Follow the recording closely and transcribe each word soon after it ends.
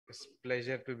It's a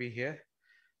pleasure to be here.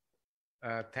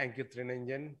 Thank you,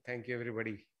 Trinanjan. Thank you,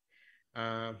 everybody.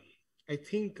 I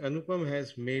think Anupam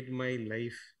has made my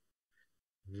life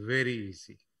very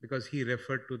easy because he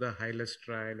referred to the Hylas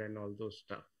trial and all those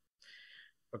stuff.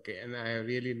 Okay, and I have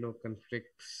really no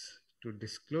conflicts to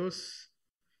disclose.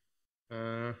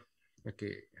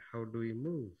 Okay, how do we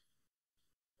move?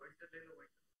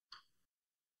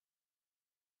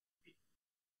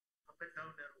 Up and down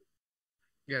arrow.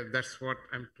 Yeah, that's what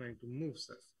I'm trying to move,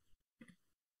 sir.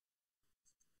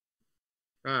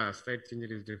 Slide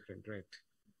changer is different, right?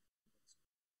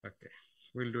 Okay,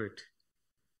 we'll do it.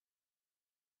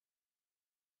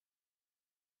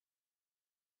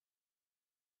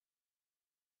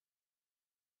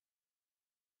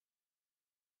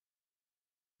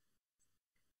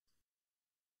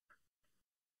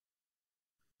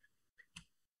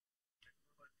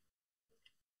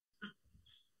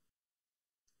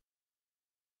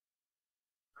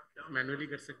 Manually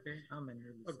कर सकते हैं? हाँ,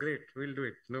 manually. Oh, great. We'll do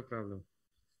it. No problem.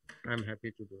 I'm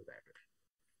happy to do that.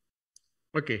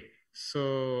 Okay.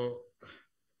 So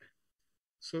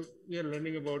we are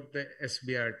learning about the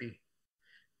Sbrt.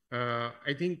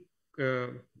 I think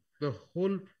the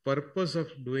whole purpose of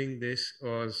doing this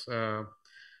was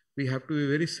we have to be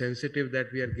very sensitive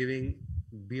that we are giving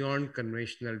beyond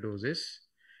conventional doses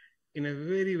in a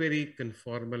very, very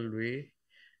conformal way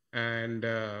and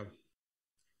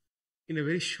in a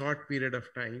very short period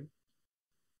of time.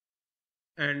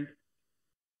 And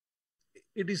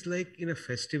it is like in a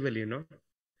festival, you know,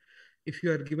 if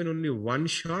you are given only one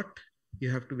shot, you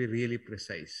have to be really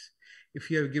precise. If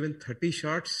you have given 30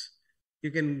 shots,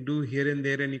 you can do here and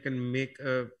there and you can make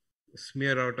a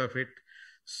smear out of it.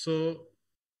 So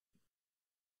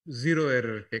zero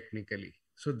error technically.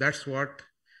 So that's what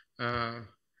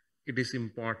it is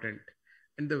important.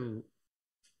 And the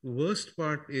worst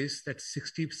part is that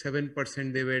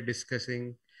 67% they were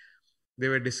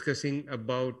discussing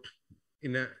about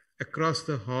across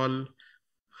the hall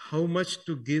how much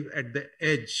to give at the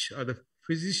edge or the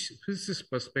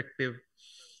physicist perspective.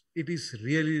 It is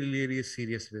really, really a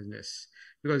serious business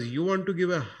because you want to give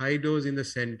a high dose in the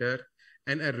center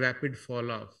and a rapid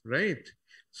fall off, right?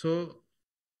 So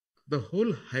the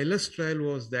whole Hylas trial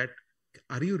was that,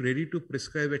 are you ready to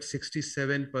prescribe at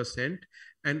 67%?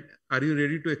 And are you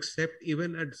ready to accept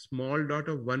even a small dot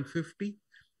of 150?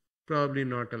 Probably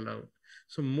not allowed.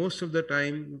 So most of the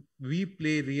time we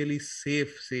play really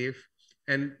safe,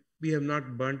 and we have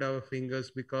not burnt our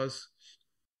fingers because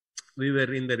we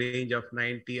were in the range of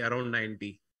 90, around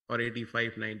 90 or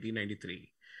 85, 90,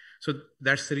 93. So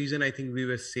that's the reason I think we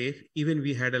were safe. Even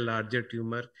we had a larger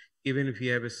tumor, even if we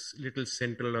have a little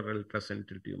central or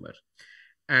ultracentral tumor.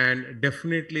 And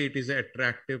definitely it is an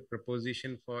attractive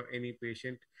proposition for any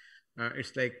patient.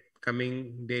 It's like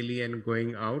coming daily and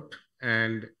going out,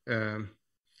 and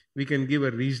we can give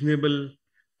a reasonable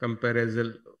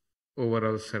comparison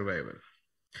overall survival.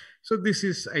 So this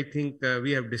is, I think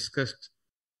we have discussed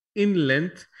in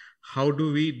length, how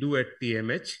do we do at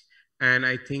TMH? And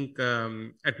I think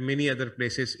at many other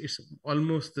places, it's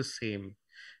almost the same,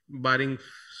 barring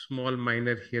small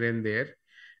minor here and there.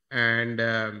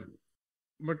 And,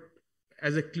 but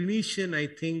as a clinician, I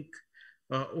think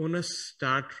onus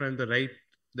start from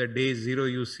the day zero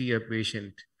you see a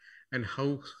patient and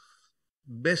how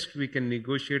best we can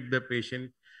negotiate the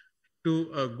patient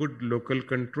to a good local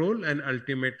control and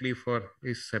ultimately for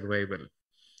his survival.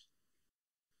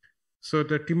 So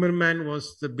the Timmerman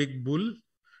was the big bull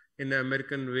in the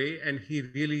American way, and he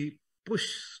really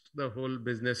pushed the whole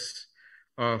business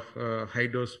of high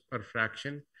dose per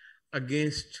fraction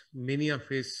against many of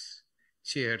his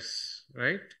chairs,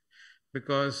 right?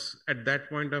 Because at that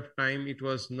point of time, it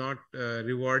was not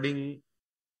rewarding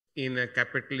in a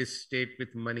capitalist state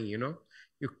with money, you know.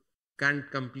 You can't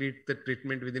complete the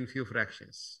treatment within few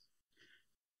fractions.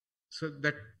 So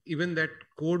that even that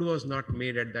code was not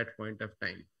made at that point of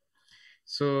time.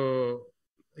 So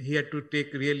he had to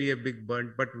take really a big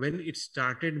burn. But when it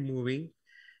started moving,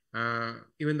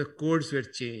 even the codes were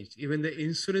changed. Even the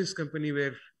insurance company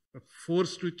were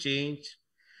forced to change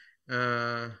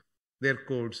their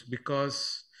codes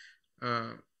because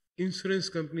insurance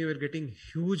company were getting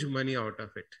huge money out of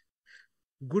it.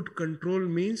 Good control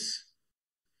means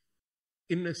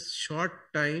in a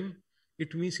short time,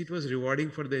 it means it was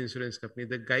rewarding for the insurance company.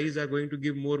 The guys are going to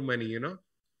give more money, you know.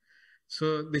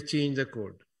 So they changed the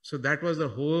code. So that was the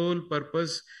whole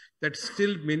purpose, that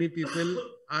still many people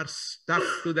are stuck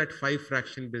to that 5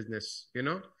 fraction business, you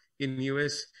know, in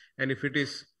US. And if it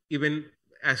is even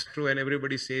Astro and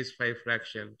everybody says 5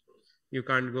 fraction, you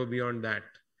can't go beyond that.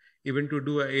 Even to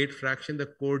do a 8 fraction, the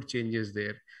code changes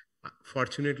there.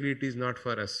 Fortunately, it is not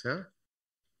for us. Huh?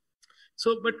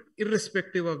 So, but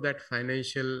irrespective of that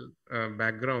financial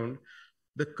background,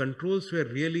 the controls were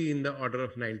really in the order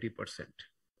of 90%,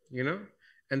 you know,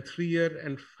 and 3-year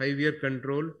and 5-year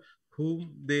control,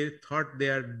 whom they thought they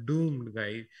are doomed,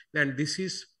 guys. And this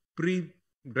is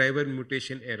pre-driver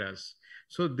mutation eras.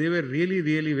 So they were really,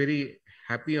 really very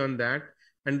happy on that.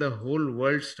 And the whole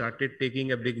world started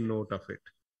taking a big note of it.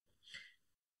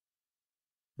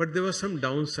 But there was some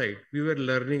downside. We were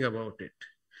learning about it.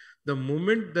 The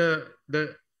moment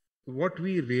what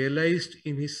we realized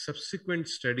in his subsequent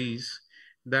studies,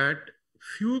 that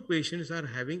few patients are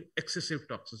having excessive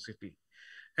toxicity.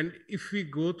 And if we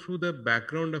go through the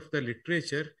background of the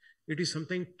literature, it is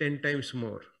something 10 times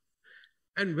more.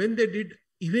 And when they did,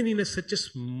 even in such a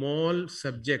small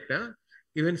subject,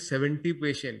 even 70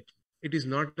 patient, it is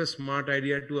not a smart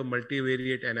idea to a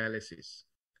multivariate analysis,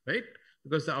 right?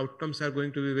 Because the outcomes are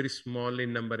going to be very small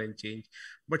in number and change.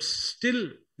 But still,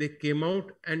 they came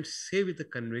out and say with a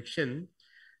conviction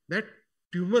that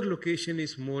tumor location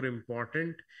is more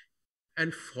important,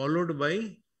 and followed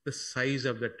by the size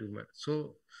of the tumor.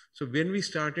 So when we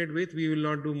started with, we will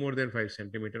not do more than 5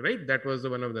 centimeter, right? That was the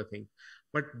one of the things.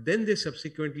 But then they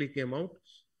subsequently came out,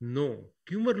 no,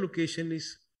 tumor location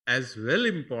is as well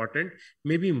important,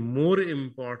 maybe more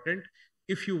important,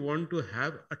 if you want to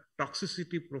have a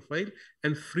toxicity profile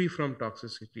and free from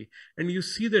toxicity. And you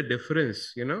see the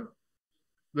difference, you know,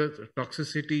 the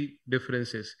toxicity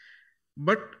differences.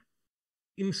 But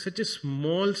in such a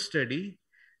small study,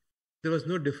 there was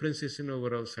no differences in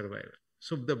overall survival.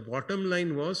 So the bottom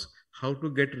line was how to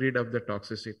get rid of the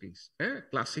toxicities.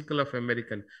 Classical of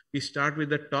American. We start with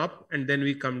the top and then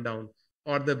we come down,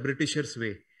 or the Britishers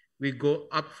way. We go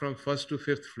up from 1st to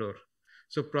 5th floor.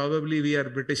 So probably we are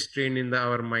British trained in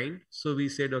our mind. So we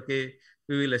said, okay,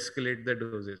 we will escalate the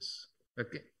doses.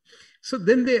 Okay. So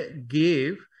then they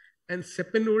gave, and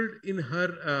Seppenold in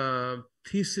her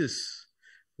thesis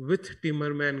with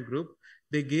Timmerman group,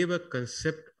 they gave a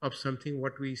concept of something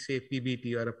what we say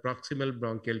PBT, or a proximal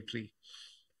bronchial tree.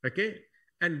 Okay.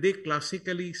 And they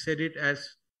classically said it as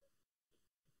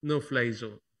no-fly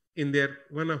zone. In their,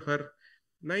 one of her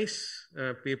nice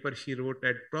paper she wrote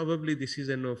that probably this is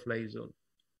a no-fly zone.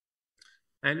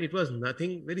 And it was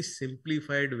nothing, very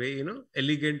simplified way, you know,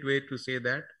 elegant way to say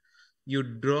that you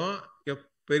draw your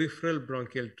peripheral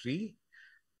bronchial tree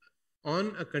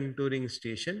on a contouring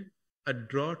station,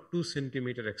 draw 2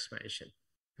 centimeter expansion,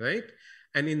 right?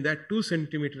 And in that 2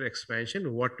 centimeter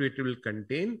expansion, what it will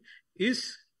contain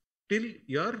is till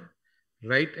your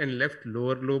right and left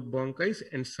lower lobe bronchi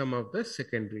and some of the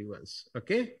secondary ones,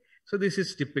 okay? So this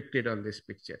is depicted on this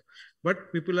picture.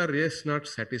 But people are just not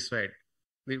satisfied.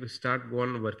 They will start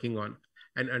working on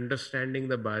and understanding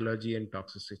the biology and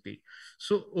toxicity.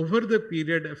 So over the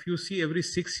period, if you see every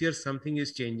 6 years, something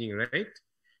is changing, right?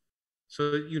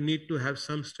 So you need to have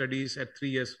some studies at 3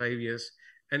 years, 5 years.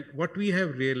 And what we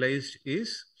have realized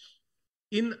is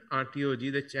in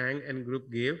RTOG, the Chang and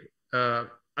group gave,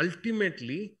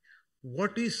 ultimately,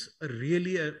 what is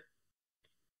really a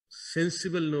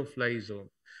sensible no-fly zone?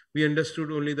 We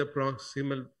understood only the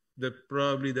proximal,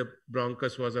 probably the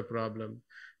bronchus was a problem.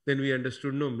 Then we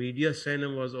understood no,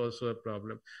 mediastinum was also a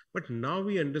problem. But now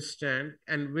we understand,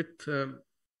 and with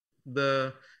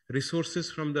the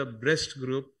resources from the breast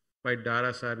group by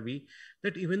Dara Sarvi,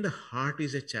 that even the heart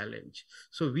is a challenge.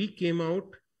 So we came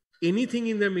out anything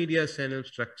in the mediastinum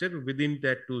structure within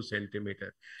that 2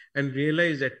 centimeter, and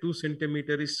realized that 2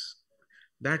 centimeter is,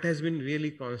 that has been really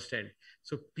constant.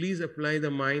 So please apply the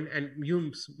mind, and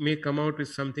you may come out with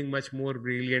something much more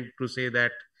brilliant to say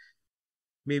that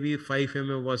maybe 5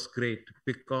 mm was great,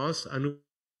 because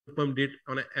Anupam did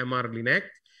on a MR Linac,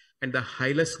 and the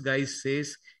Hylas guy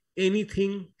says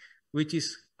anything which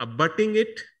is abutting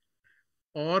it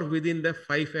or within the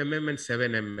 5 mm and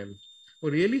 7 mm. Oh,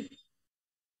 really?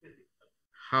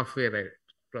 Halfway, right?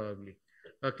 Probably.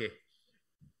 Okay.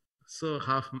 So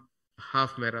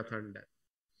half marathon done.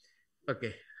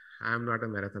 Okay. I'm not a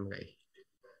marathon guy.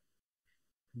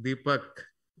 Deepak,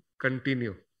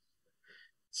 continue.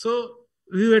 So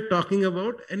we were talking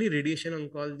about any radiation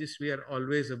oncologist. We are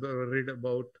always worried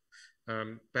about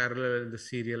parallel and the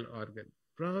serial organ.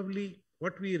 Probably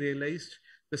what we realized,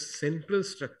 the central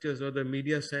structures or the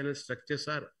mediastinal structures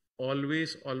are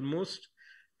always almost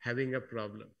having a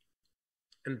problem.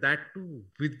 And that too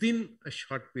within a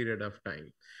short period of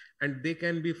time. And they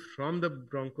can be from the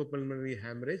bronchopulmonary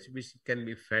hemorrhage, which can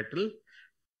be fatal,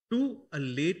 to a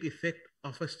late effect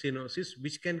of a stenosis,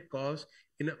 which can cause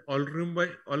in an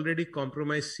already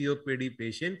compromised COPD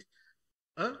patient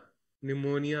a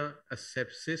pneumonia, a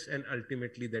sepsis, and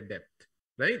ultimately the death,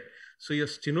 right? So your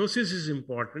stenosis is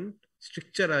important,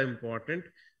 stricture are important,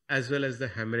 as well as the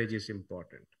hemorrhage is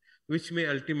important, which may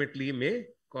ultimately may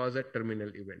cause a terminal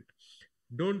event.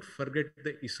 Don't forget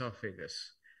the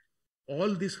esophagus.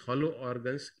 All these hollow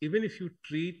organs, even if you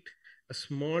treat a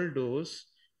small dose,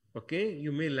 okay,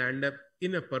 you may land up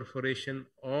in a perforation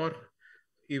or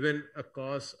even a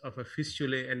cause of a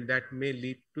fistula, and that may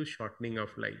lead to shortening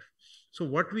of life. So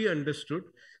what we understood,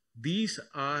 these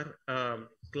are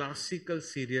classical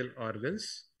serial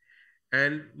organs,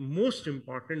 and most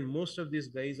important, most of these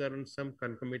guys are on some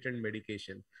concomitant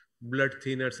medication. Blood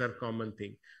thinners are common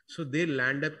thing. So they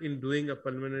land up in doing a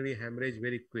pulmonary hemorrhage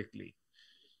very quickly.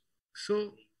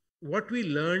 So what we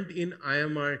learned in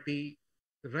IMRT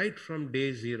right from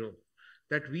day zero,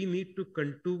 that we need to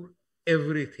contour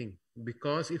everything,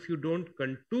 because if you don't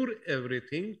contour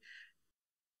everything,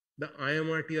 the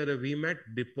IMRT or a VMAT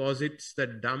deposits the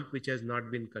dump which has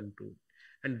not been contoured.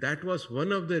 And that was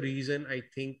one of the reason, I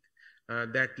think,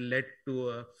 that led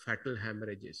to fatal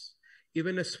hemorrhages.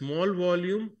 Even a small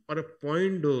volume or a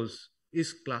point dose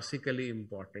is classically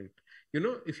important. You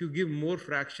know, if you give more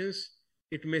fractions,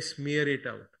 it may smear it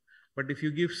out. But if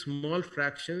you give small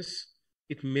fractions,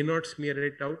 it may not smear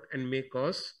it out and may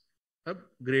cause a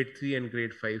grade 3 and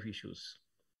grade 5 issues.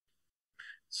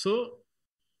 So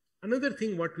another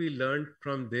thing what we learned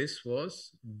from this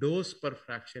was dose per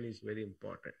fraction is very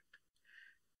important.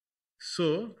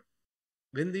 So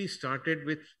when we started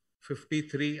with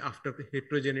 53 after the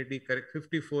heterogeneity,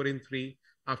 54 in 3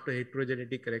 after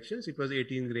heterogeneity corrections, it was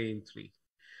 18 gray in 3.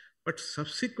 But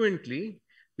subsequently,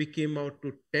 we came out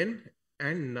to 10,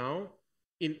 and now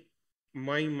in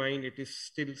my mind, it is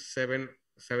still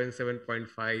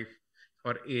 7.5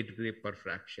 or 8 gray per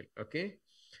fraction, okay?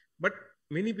 But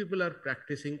many people are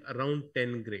practicing around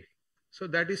 10 gray. So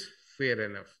that is fair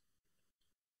enough.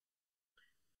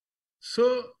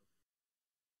 So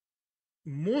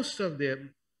most of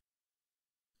them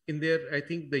in there, I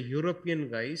think the European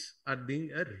guys are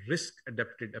doing a risk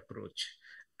adapted approach.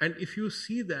 And if you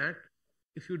see that,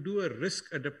 if you do a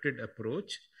risk adapted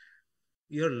approach,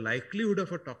 your likelihood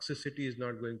of a toxicity is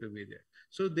not going to be there.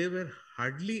 So there were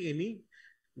hardly any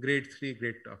grade 3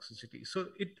 grade toxicity.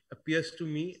 So it appears to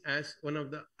me as one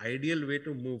of the ideal way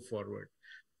to move forward.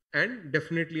 And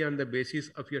definitely on the basis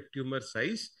of your tumor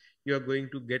size, you are going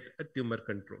to get a tumor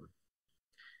control.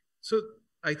 So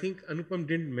I think Anupam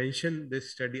didn't mention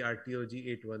this study RTOG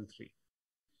 813.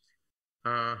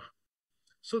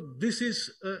 So this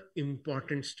is an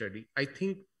important study. I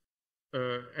think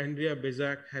Andrea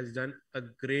Bezak has done a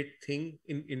great thing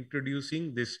in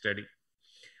introducing this study.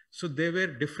 So there were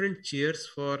different chairs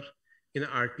for in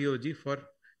RTOG for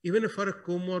even for a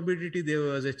comorbidity, there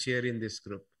was a chair in this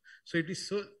group. So it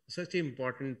is such an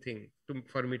important thing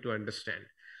for me to understand.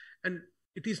 And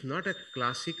it is not a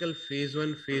classical phase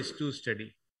 1, phase 2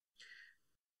 study.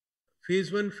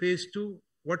 Phase 1, phase 2,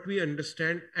 what we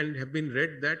understand and have been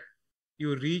read that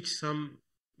you reach some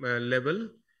level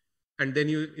and then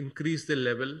you increase the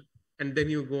level and then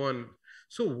you go on.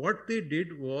 So what they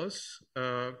did was,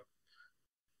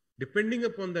 depending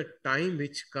upon the time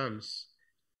which comes,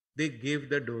 they gave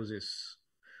the doses.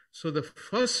 So the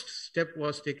first step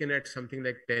was taken at something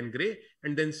like 10 gray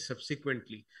and then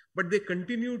subsequently, but they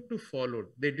continued to follow.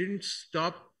 They didn't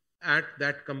stop at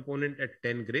that component at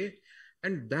 10 gray,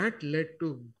 and that led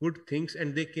to good things,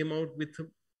 and they came out with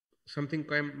something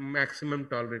called maximum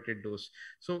tolerated dose.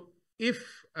 So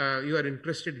if you are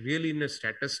interested really in the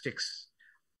statistics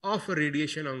of a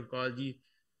radiation oncology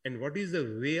and what is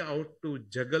the way out to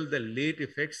juggle the late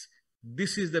effects,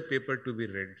 this is the paper to be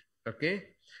read, okay?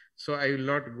 So I will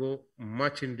not go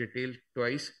much in detail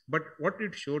twice, but what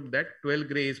it showed that 12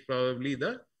 gray is probably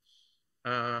the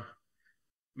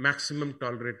maximum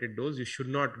tolerated dose. You should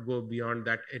not go beyond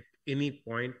that at any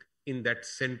point in that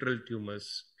central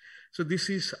tumors. So this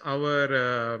is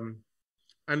our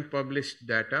unpublished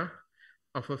data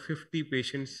of a 50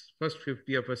 patients, first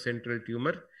 50 of a central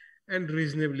tumor, and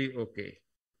reasonably okay.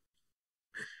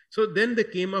 So then they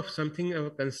came up something of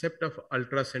a concept of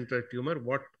ultracentral tumor.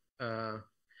 What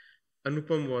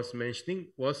Anupam was mentioning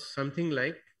was something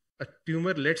like a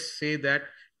tumor, let's say that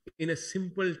in a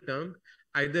simple term,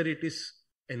 either it is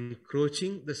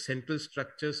encroaching the central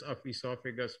structures of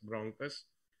esophagus, bronchus,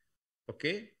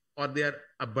 okay, or they are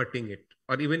abutting it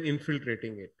or even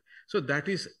infiltrating it. So that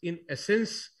is in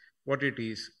essence what it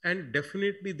is. And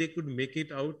definitely they could make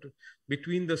it out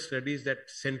between the studies that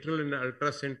central and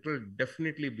ultracentral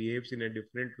definitely behaves in a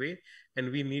different way.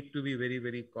 And we need to be very,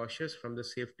 very cautious from the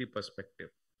safety perspective.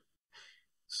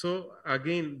 So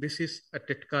again, this is a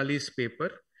Tetkali's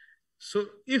paper. So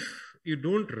if you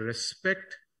don't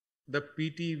respect the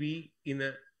PTV in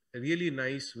a really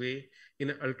nice way in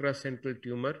an ultracentral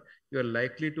tumor, you're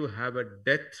likely to have a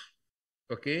death,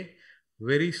 okay,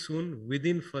 very soon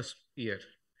within first year.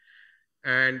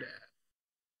 And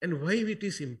why it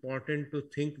is important to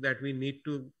think that we need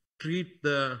to treat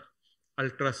the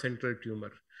ultracentral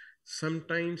tumor.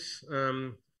 Sometimes,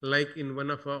 like in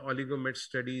one of our oligomet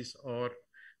studies or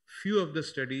few of the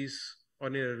studies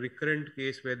on a recurrent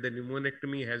case where the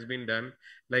pneumonectomy has been done,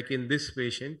 like in this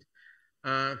patient,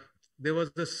 uh, there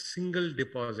was a single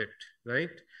deposit, right?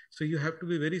 So you have to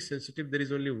be very sensitive. There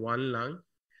is only one lung,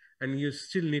 and you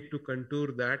still need to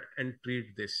contour that and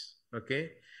treat this,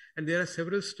 okay? And there are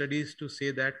several studies to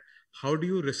say that how do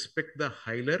you respect the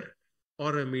hilar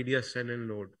or a mediastinal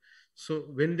node? So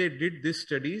when they did these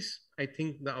studies, I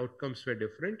think the outcomes were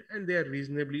different, and they are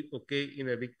reasonably okay in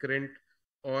a recurrent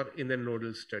or in the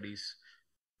nodal studies.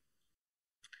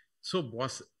 So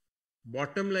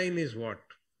bottom line is what?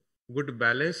 Good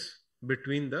balance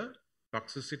between the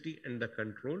toxicity and the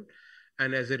control.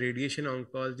 And as a radiation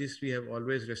oncologist, we have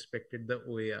always respected the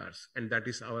OARs, and that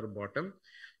is our bottom.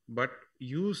 But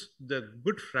use the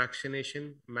good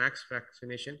fractionation, max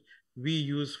fractionation. We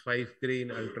use 5 gray in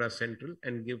ultracentral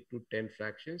and give to 10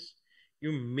 fractions.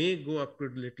 You may go up to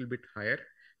a little bit higher,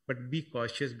 but be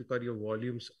cautious because your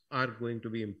volumes are going to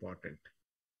be important.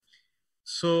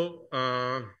 So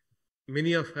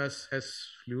many of us has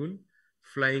flown.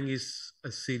 Flying is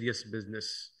a serious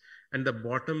business. And the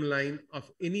bottom line of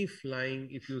any flying,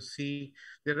 if you see,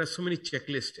 there are so many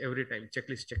checklists every time,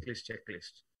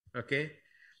 checklist. Okay.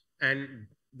 And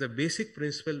the basic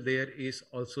principle there is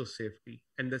also safety.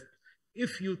 And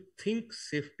if you think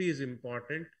safety is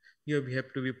important, you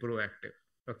have to be proactive.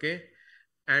 Okay.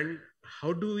 And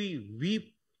how do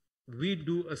we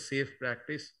do a safe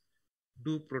practice?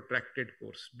 Do protected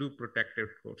course.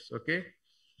 Okay.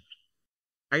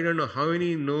 I don't know how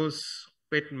many knows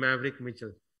Pet Maverick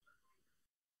Mitchell.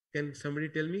 Can somebody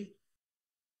tell me?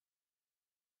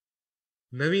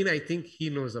 Naveen, I think he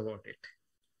knows about it.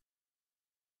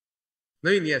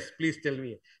 Naveen, yes, please tell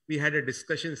me. We had a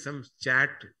discussion, some chat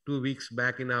 2 weeks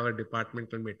back in our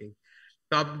departmental meeting.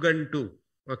 Top Gun 2,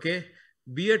 okay?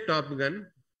 Be a Top Gun.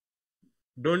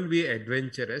 Don't be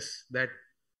adventurous that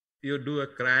you do a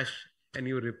crash and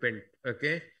you repent,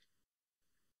 okay?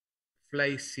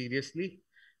 Fly seriously,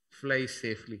 fly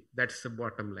safely. That's the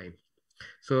bottom line.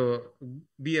 So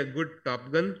be a good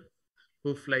Top Gun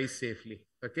who flies safely,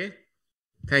 okay?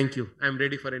 Thank you. I'm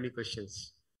ready for any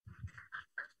questions.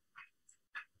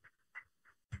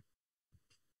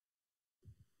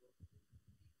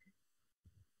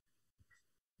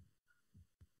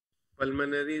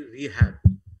 Pulmonary rehab.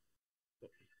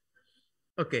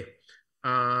 Okay.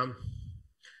 Um,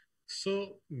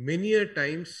 so many a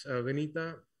times,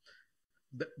 Vinita,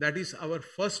 that is our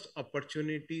first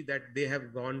opportunity that they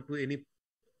have gone to any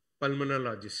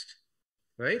pulmonologist,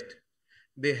 right?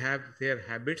 They have their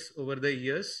habits over the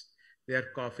years. They are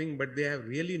coughing, but they have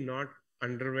really not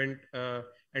underwent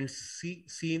and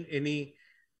seen any,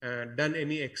 done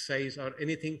any exercise or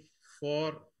anything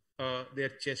for their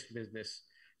chest business.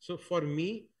 So for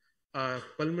me,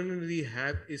 pulmonary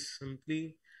rehab is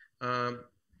simply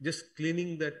just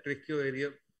cleaning the tracheo area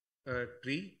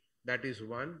tree. That is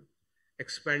one.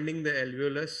 Expanding the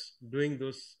alveolus, doing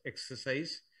those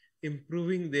exercise,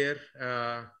 improving their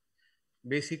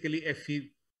basically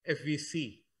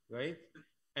FVC, right?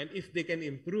 And if they can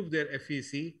improve their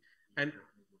FVC and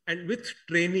with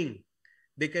training,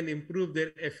 they can improve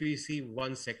their FVC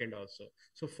 1 second also.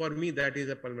 So for me, that is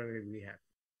a pulmonary rehab.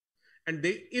 And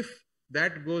if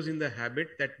that goes in the habit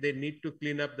that they need to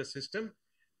clean up the system,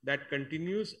 that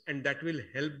continues and that will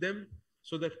help them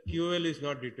so that QOL is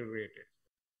not deteriorated.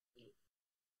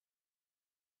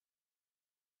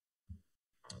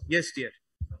 Yes, dear.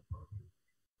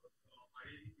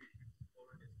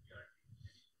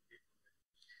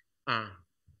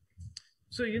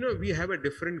 So, we have a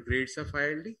different grades of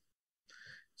ILD.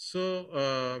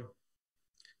 So,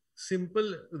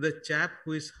 simple, the chap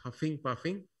who is huffing,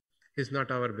 puffing is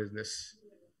not our business.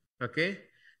 Okay.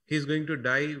 He's going to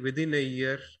die within a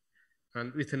year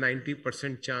and with a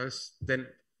 90% chance than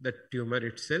the tumor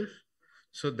itself.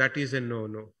 So that is a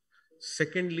no-no.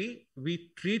 Secondly,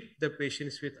 we treat the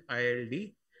patients with ILD,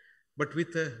 but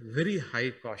with a very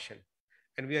high caution.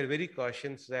 And we are very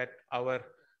cautious that our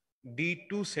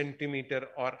D2 centimeter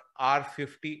or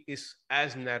R50 is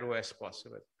as narrow as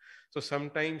possible. So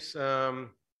sometimes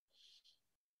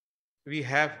we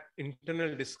have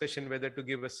internal discussion whether to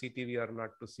give a CTV or not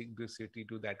to give CT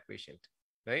to that patient,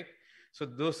 right? So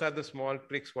those are the small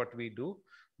tricks what we do,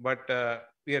 but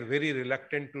we are very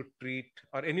reluctant to treat,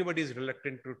 or anybody is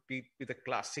reluctant to treat with a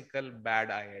classical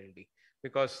bad ILD.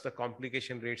 because the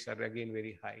complication rates are again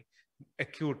very high,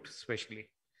 acute especially.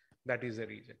 That is the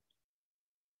reason.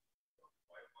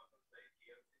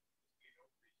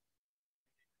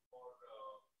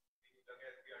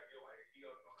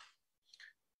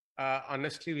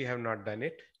 Honestly, we have not done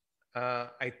it.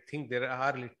 I think there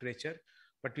are literature,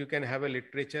 but you can have a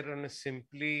literature on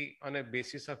simply on a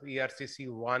basis of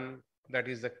ERCC1, that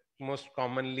is the most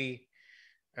commonly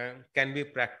can be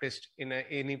practiced in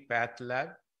any path lab.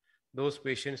 Those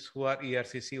patients who are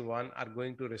ERCC1 are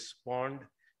going to respond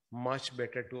much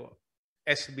better to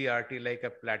Sbrt like a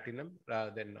platinum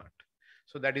rather than not.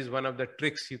 So that is one of the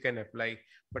tricks you can apply,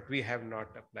 but we have not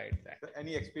applied that. So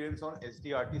any experience on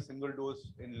SDRT, single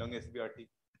dose in lung SBRT?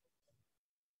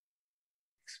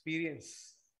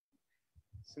 Experience?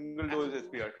 Single dose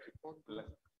SBRT.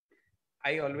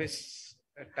 I always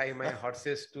tie my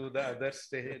horses to the others.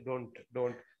 They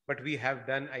don't. But we have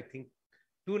done, I think,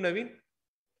 2, Naveen.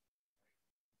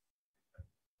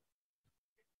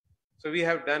 So we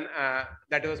have done,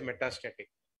 that was metastatic.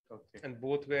 Okay. And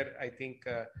both were, I think,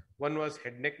 one was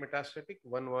head neck metastatic,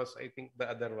 one was, I think, the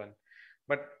other one.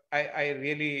 But I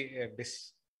really,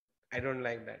 I don't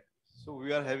like that. So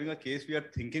we are having a case, we are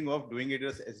thinking of doing it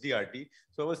as SDRT.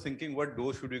 So I was thinking, what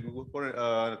dose should we go for?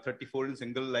 34 in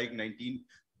single, like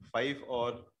 19.5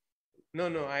 or?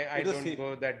 No, I don't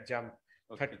go that jump.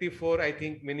 Okay. 34, I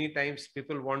think many times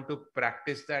people want to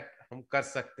practice that. हम कर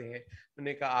सकते हैं.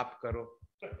 उन्हें कहा आप करो.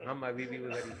 हम अभी भी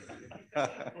उधर ही.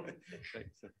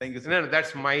 Thank you, sir. No,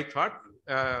 that's my thought.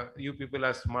 You people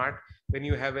are smart. When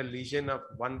you have a lesion of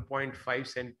 1.5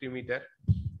 centimeter,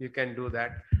 you can do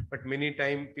that. But many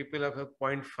times people have a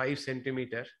 0.5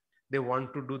 centimeter. They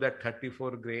want to do that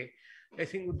 34 gray. I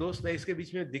think those slides के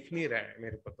बीच में दिख नहीं रहा है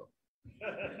मेरे को तो.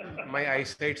 My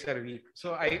eyesights are weak,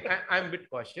 so I'm a bit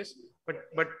cautious.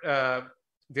 But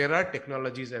there are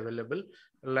technologies available,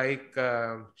 like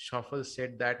Schoffel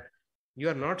said that you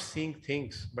are not seeing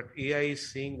things, but AI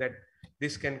is seeing that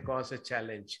this can cause a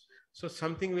challenge. So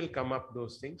something will come up,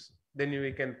 those things, then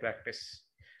we can practice.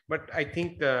 But I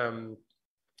think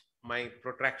my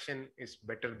protraction is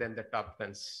better than the top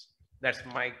guns. That's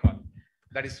my call.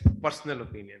 That is personal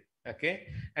opinion. Okay,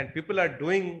 and people are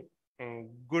doing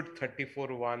good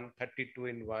 34-1,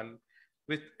 32-in-1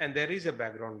 with, and there is a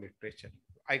background literature.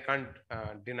 I can't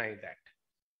deny that.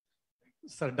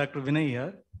 Sir, Dr. Vinay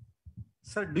here.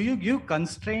 Sir, do you give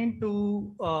constraint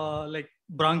to like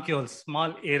bronchioles,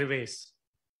 small airways?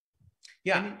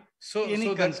 Yeah. So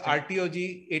that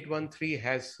RTOG 813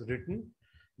 has written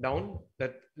down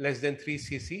that less than 3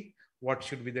 cc, what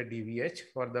should be the DVH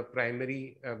for the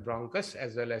primary bronchus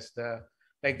as well as the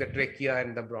like the trachea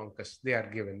and the bronchus, they are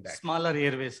given that. Smaller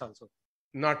airways also.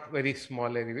 Not very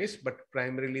small airways, but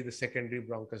primarily the secondary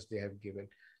bronchus they have given,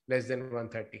 less than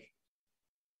 130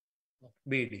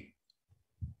 BD.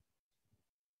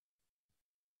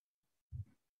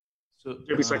 So,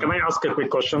 sir, can I ask a quick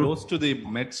question? Close to the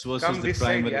Mets versus Come the this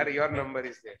primary. Side, your number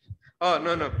is there. Oh,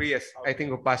 no, Priyas. I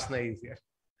think Upasna is here.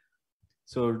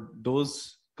 So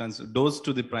dose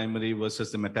to the primary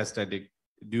versus the metastatic,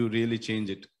 do you really change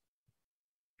it?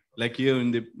 Like here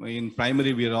in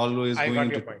primary, we are always I going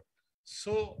got your to. point.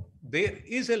 So there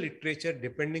is a literature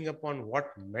depending upon what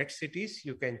meds it is,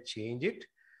 you can change it.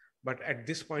 But at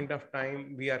this point of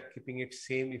time, we are keeping it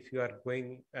same. If you are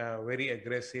going very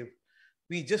aggressive,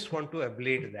 we just want to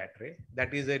ablate that, right?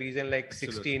 That is the reason, like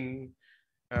 16,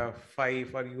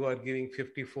 5, or you are giving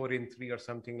 54-in-3 or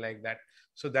something like that.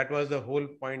 So that was the whole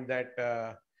point,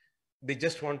 that they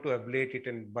just want to ablate it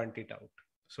and bunt it out.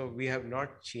 So we have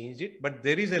not changed it, but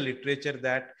there is a literature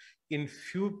that in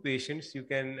few patients, you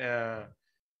can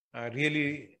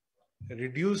really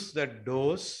reduce the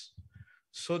dose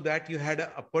so that you had an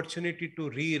opportunity to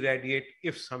re-irradiate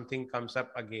if something comes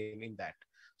up again in that.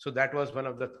 So that was one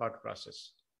of the thought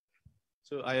process.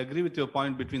 So I agree with your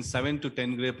point, between 7 to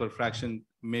 10 gray per fraction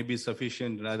may be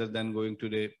sufficient rather than going to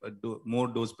the more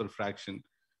dose per fraction,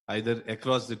 either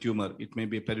across the tumor. It may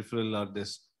be peripheral or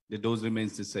the dose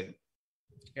remains the same.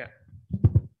 Yeah.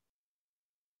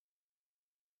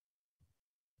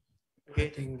 Okay. I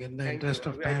think in the interest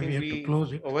of time, we have to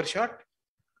close it. Overshot?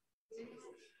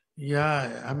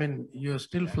 Yeah, I mean, you're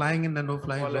still flying in the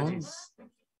no-fly zone.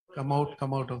 Come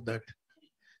out of that.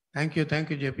 Thank you,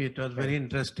 JP. It was very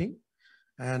interesting.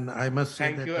 And I must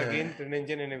say Thank you again,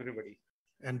 Trinanjan and everybody.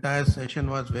 Entire session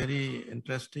was very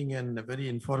interesting and very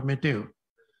informative.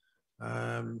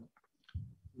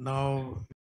 Now,